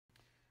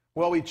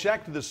Well, we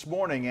checked this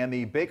morning, and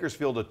the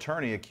Bakersfield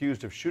attorney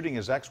accused of shooting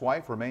his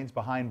ex-wife remains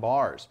behind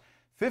bars.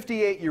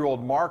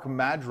 58-year-old Mark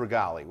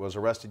Madrigali was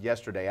arrested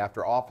yesterday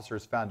after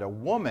officers found a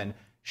woman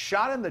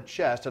shot in the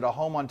chest at a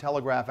home on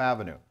Telegraph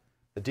Avenue.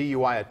 The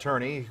DUI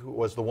attorney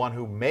was the one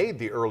who made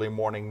the early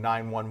morning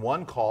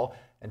 911 call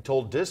and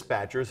told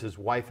dispatchers his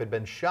wife had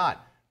been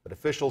shot. But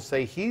officials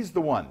say he's the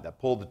one that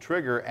pulled the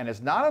trigger, and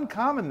it's not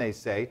uncommon, they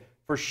say,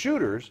 for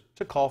shooters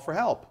to call for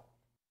help.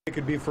 It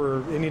could be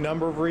for any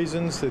number of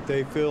reasons, that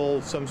they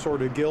feel some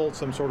sort of guilt,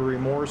 some sort of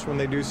remorse when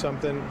they do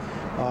something.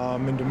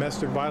 In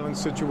domestic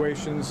violence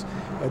situations,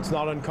 it's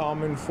not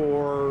uncommon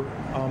for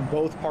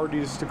both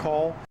parties to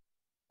call.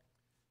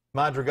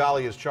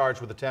 Madrigali is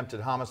charged with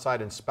attempted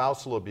homicide and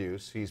spousal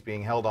abuse. He's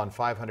being held on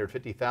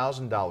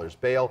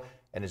 $550,000 bail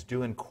and is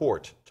due in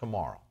court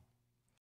tomorrow.